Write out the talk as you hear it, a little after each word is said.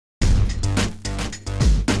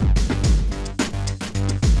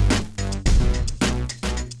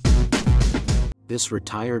this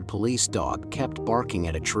retired police dog kept barking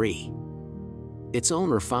at a tree. Its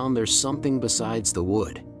owner found there's something besides the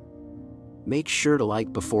wood. Make sure to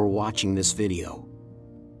like before watching this video.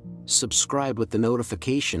 Subscribe with the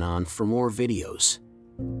notification on for more videos.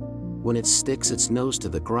 When it sticks its nose to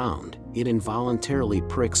the ground, it involuntarily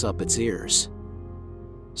pricks up its ears.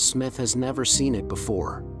 Smith has never seen it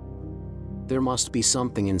before. There must be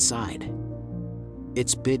something inside.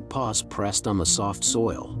 Its big paws pressed on the soft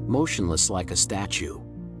soil, motionless like a statue.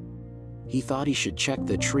 He thought he should check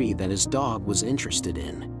the tree that his dog was interested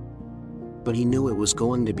in. But he knew it was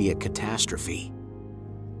going to be a catastrophe.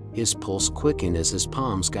 His pulse quickened as his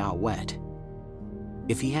palms got wet.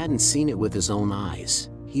 If he hadn't seen it with his own eyes,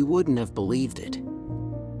 he wouldn't have believed it.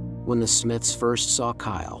 When the Smiths first saw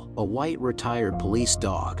Kyle, a white retired police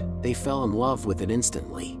dog, they fell in love with it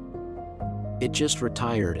instantly. It just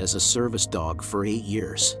retired as a service dog for 8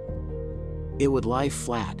 years. It would lie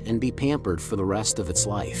flat and be pampered for the rest of its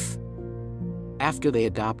life. After they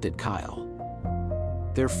adopted Kyle,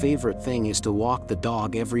 their favorite thing is to walk the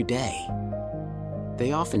dog every day.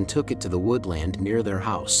 They often took it to the woodland near their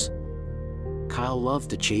house. Kyle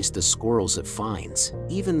loved to chase the squirrels it finds,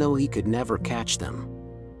 even though he could never catch them.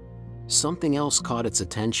 Something else caught its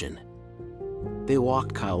attention. They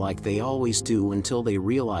walked Kyle like they always do until they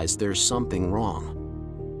realized there's something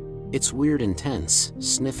wrong. It's weird and tense,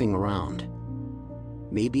 sniffing around.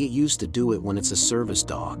 Maybe it used to do it when it's a service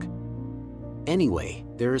dog. Anyway,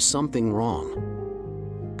 there is something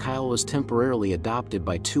wrong. Kyle was temporarily adopted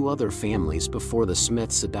by 2 other families before the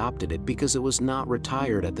Smiths adopted it because it was not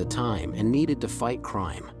retired at the time and needed to fight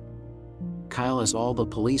crime. Kyle has all the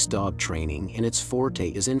police dog training and its forte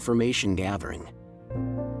is information gathering.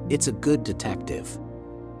 It's a good detective.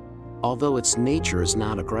 Although its nature is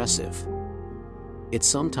not aggressive, it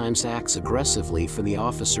sometimes acts aggressively for the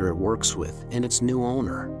officer it works with and its new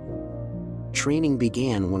owner. Training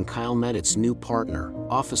began when Kyle met its new partner,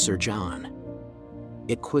 Officer John.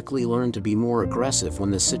 It quickly learned to be more aggressive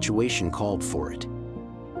when the situation called for it.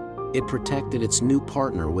 It protected its new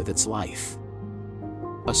partner with its life.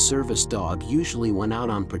 A service dog usually went out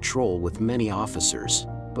on patrol with many officers,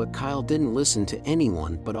 but Kyle didn't listen to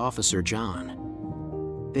anyone but Officer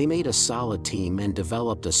John. They made a solid team and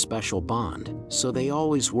developed a special bond, so they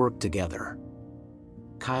always worked together.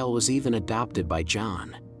 Kyle was even adopted by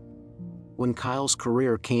John. When Kyle's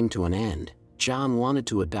career came to an end, John wanted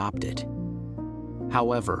to adopt it.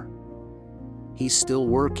 However, he's still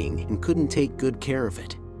working and couldn't take good care of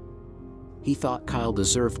it. He thought Kyle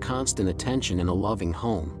deserved constant attention and a loving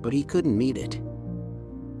home, but he couldn't meet it.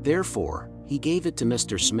 Therefore, he gave it to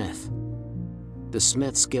Mr. Smith. The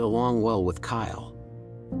Smiths get along well with Kyle.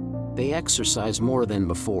 They exercise more than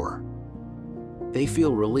before. They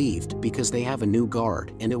feel relieved because they have a new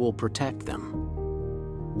guard and it will protect them.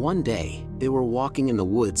 One day, they were walking in the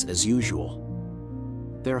woods as usual.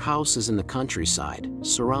 Their house is in the countryside,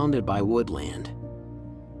 surrounded by woodland.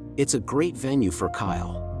 It's a great venue for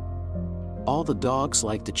Kyle. All the dogs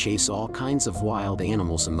like to chase all kinds of wild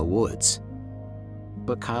animals in the woods.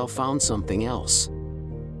 But Kyle found something else.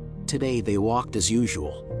 Today they walked as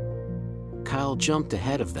usual. Kyle jumped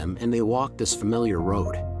ahead of them and they walked this familiar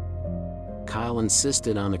road. Kyle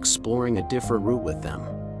insisted on exploring a different route with them.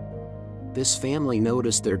 This family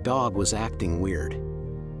noticed their dog was acting weird.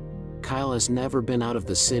 Kyle has never been out of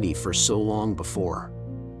the city for so long before.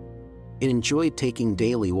 It enjoyed taking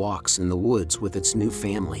daily walks in the woods with its new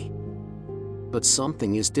family. But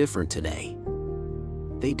something is different today.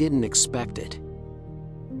 They didn't expect it.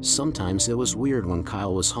 Sometimes it was weird when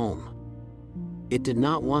Kyle was home. It did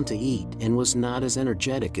not want to eat and was not as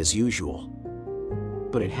energetic as usual.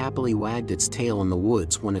 But it happily wagged its tail in the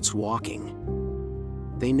woods when it's walking.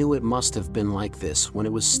 They knew it must have been like this when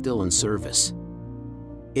it was still in service.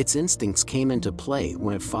 Its instincts came into play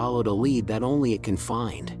when it followed a lead that only it can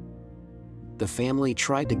find. The family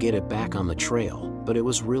tried to get it back on the trail, but it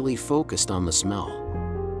was really focused on the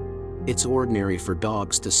smell. It's ordinary for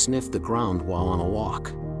dogs to sniff the ground while on a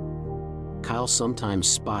walk. Kyle sometimes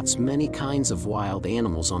spots many kinds of wild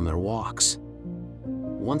animals on their walks.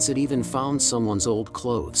 Once it even found someone's old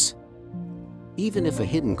clothes. Even if a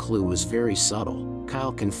hidden clue is very subtle,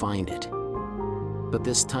 Kyle can find it. But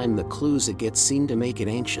this time the clues it gets seem to make it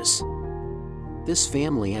anxious. This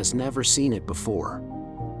family has never seen it before.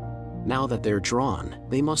 Now that they're drawn,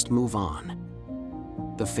 they must move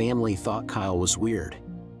on. The family thought Kyle was weird.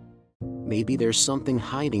 Maybe there's something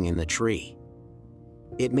hiding in the tree.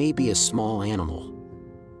 It may be a small animal.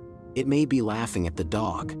 It may be laughing at the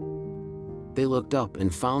dog. They looked up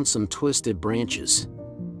and found some twisted branches.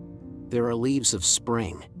 There are leaves of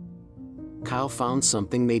spring. Kyle found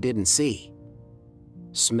something they didn't see.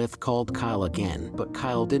 Smith called Kyle again, but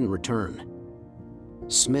Kyle didn't return.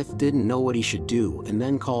 Smith didn't know what he should do and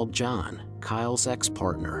then called John, Kyle's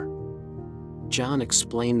ex-partner. John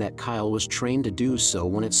explained that Kyle was trained to do so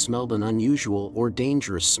when it smelled an unusual or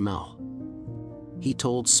dangerous smell. He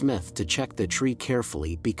told Smith to check the tree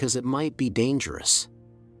carefully because it might be dangerous.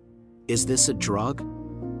 "Is this a drug?"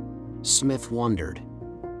 Smith wondered.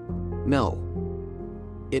 "No.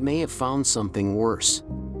 It may have found something worse."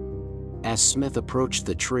 As Smith approached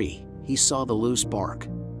the tree, he saw the loose bark.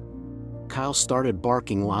 Kyle started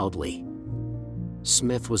barking loudly.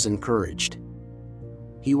 Smith was encouraged.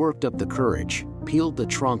 He worked up the courage, peeled the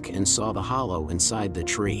trunk and saw the hollow inside the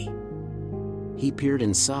tree. He peered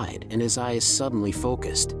inside and his eyes suddenly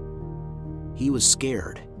focused. He was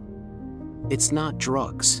scared. "It's not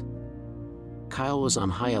drugs." Kyle was on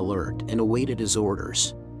high alert and awaited his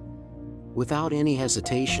orders. Without any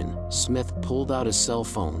hesitation, Smith pulled out his cell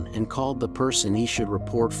phone and called the person he should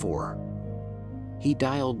report for. He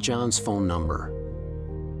dialed John's phone number.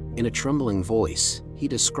 In a trembling voice, he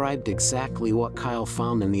described exactly what Kyle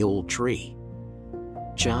found in the old tree.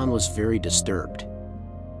 John was very disturbed.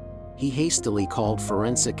 He hastily called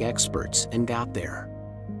forensic experts and got there.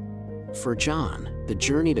 For John, the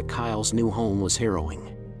journey to Kyle's new home was harrowing.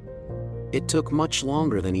 It took much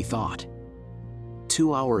longer than he thought.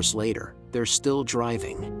 2 hours later, they're still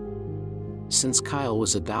driving. Since Kyle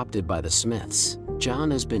was adopted by the Smiths, John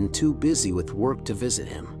has been too busy with work to visit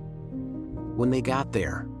him. When they got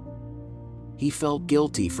there, he felt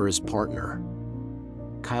guilty for his partner.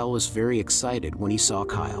 Kyle was very excited when he saw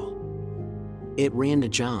Kyle. It ran to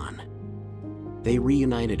John. They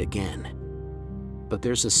reunited again. But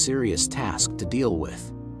there's a serious task to deal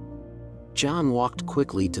with. John walked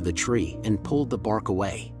quickly to the tree and pulled the bark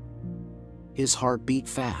away. His heart beat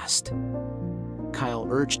fast. Kyle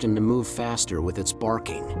urged him to move faster with its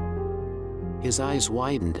barking. His eyes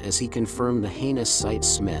widened as he confirmed the heinous sight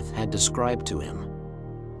Smith had described to him.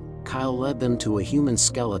 Kyle led them to a human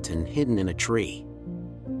skeleton hidden in a tree.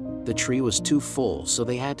 The tree was too full, so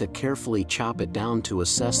they had to carefully chop it down to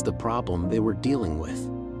assess the problem they were dealing with.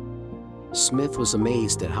 Smith was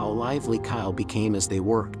amazed at how lively Kyle became as they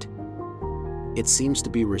worked. It seems to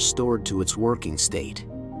be restored to its working state.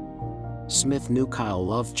 Smith knew Kyle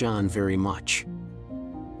loved John very much.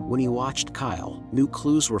 When he watched Kyle, new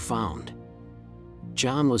clues were found.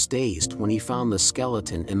 John was dazed when he found the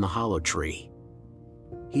skeleton in the hollow tree.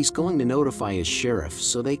 He's going to notify his sheriff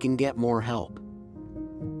so they can get more help.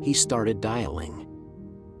 He started dialing.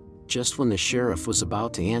 Just when the sheriff was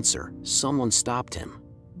about to answer, someone stopped him.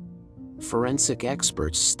 Forensic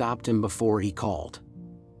experts stopped him before he called.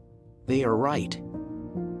 They are right.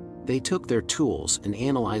 They took their tools and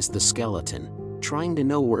analyzed the skeleton, trying to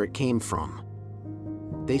know where it came from.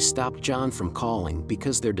 They stopped John from calling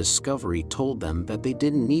because their discovery told them that they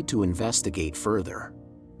didn't need to investigate further.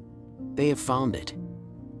 They have found it.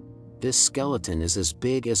 This skeleton is as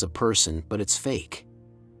big as a person, but it's fake.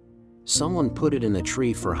 Someone put it in the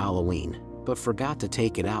tree for Halloween, but forgot to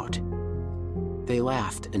take it out. They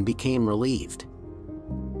laughed and became relieved.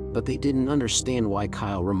 But they didn't understand why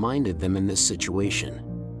Kyle reminded them in this situation.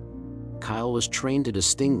 Kyle was trained to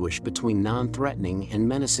distinguish between non-threatening and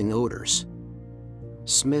menacing odors.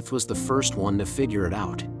 Smith was the first one to figure it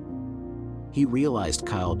out. He realized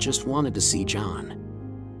Kyle just wanted to see John.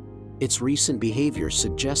 Its recent behavior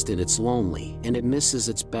suggested it's lonely and it misses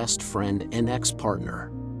its best friend and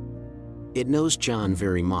ex-partner. It knows John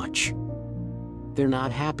very much. They're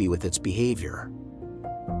not happy with its behavior.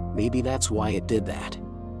 Maybe that's why it did that.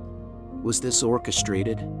 Was this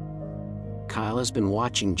orchestrated? Kyle has been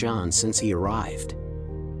watching John since he arrived.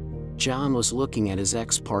 John was looking at his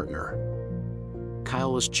ex-partner.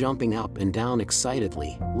 Kyle was jumping up and down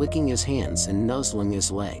excitedly, licking his hands and nuzzling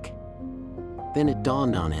his leg. Then it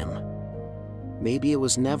dawned on him. Maybe it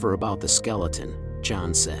was never about the skeleton,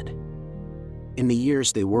 John said. In the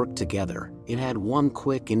years they worked together, it had one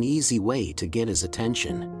quick and easy way to get his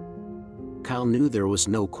attention. Kyle knew there was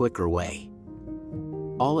no quicker way.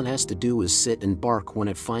 All it has to do is sit and bark when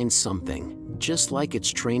it finds something, just like it's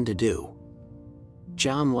trained to do.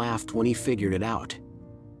 John laughed when he figured it out.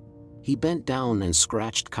 He bent down and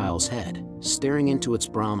scratched Kyle's head, staring into its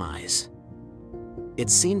brown eyes. It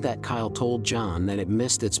seemed that Kyle told John that it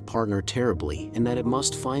missed its partner terribly and that it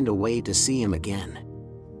must find a way to see him again.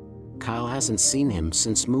 Kyle hasn't seen him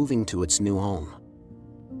since moving to its new home.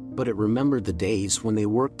 But it remembered the days when they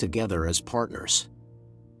worked together as partners.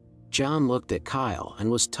 John looked at Kyle and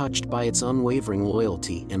was touched by its unwavering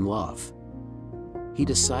loyalty and love. He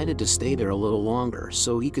decided to stay there a little longer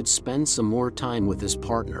so he could spend some more time with his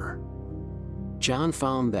partner. John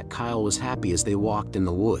found that Kyle was happy as they walked in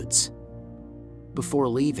the woods. Before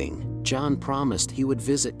leaving, John promised he would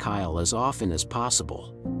visit Kyle as often as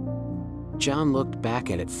possible. John looked back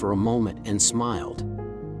at it for a moment and smiled.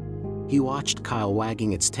 He watched Kyle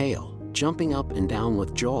wagging its tail, jumping up and down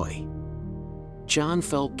with joy. John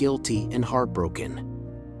felt guilty and heartbroken.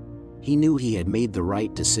 He knew he had made the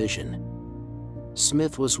right decision.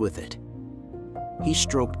 Smith was with it. He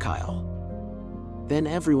stroked Kyle. Then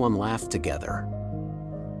everyone laughed together.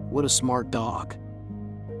 What a smart dog.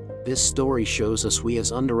 This story shows us we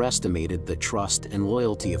has underestimated the trust and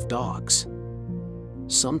loyalty of dogs.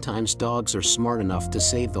 Sometimes dogs are smart enough to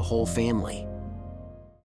save the whole family.